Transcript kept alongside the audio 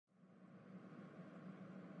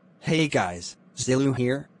Hey guys, Aillou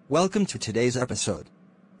here. Welcome to today's episode.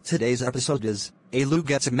 Today's episode is, Aillou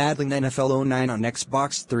gets a Madden NFL 09 on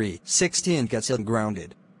Xbox 360 and gets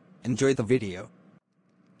Ungrounded. Enjoy the video.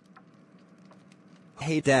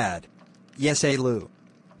 Hey Dad. Yes Aillou.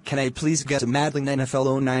 Can I please get a Madden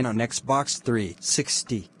NFL 09 on Xbox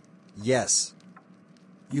 360? Yes.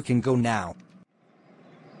 You can go now.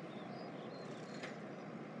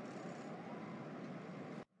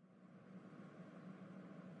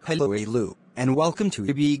 Hello Aillou, and welcome to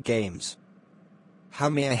EB Games. How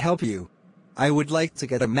may I help you? I would like to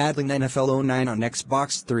get a Madden NFL 09 on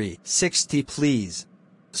Xbox 360 please.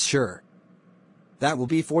 Sure. That will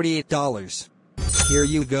be $48. Here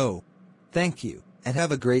you go. Thank you, and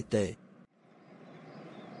have a great day.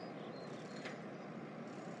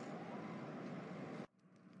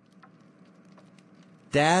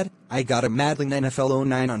 Dad, I got a Madden NFL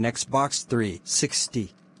 09 on Xbox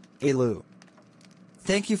 360. Aillou.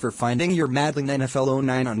 Thank you for finding your Madden NFL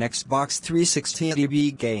 09 on Xbox 360 at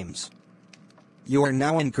EB Games. You are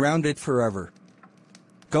now ungrounded forever.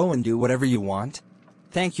 Go and do whatever you want.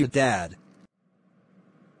 Thank you Dad.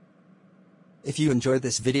 If you enjoyed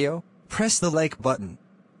this video, press the like button,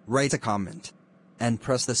 write a comment, and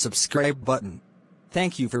press the subscribe button.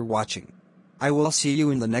 Thank you for watching. I will see you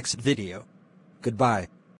in the next video. Goodbye.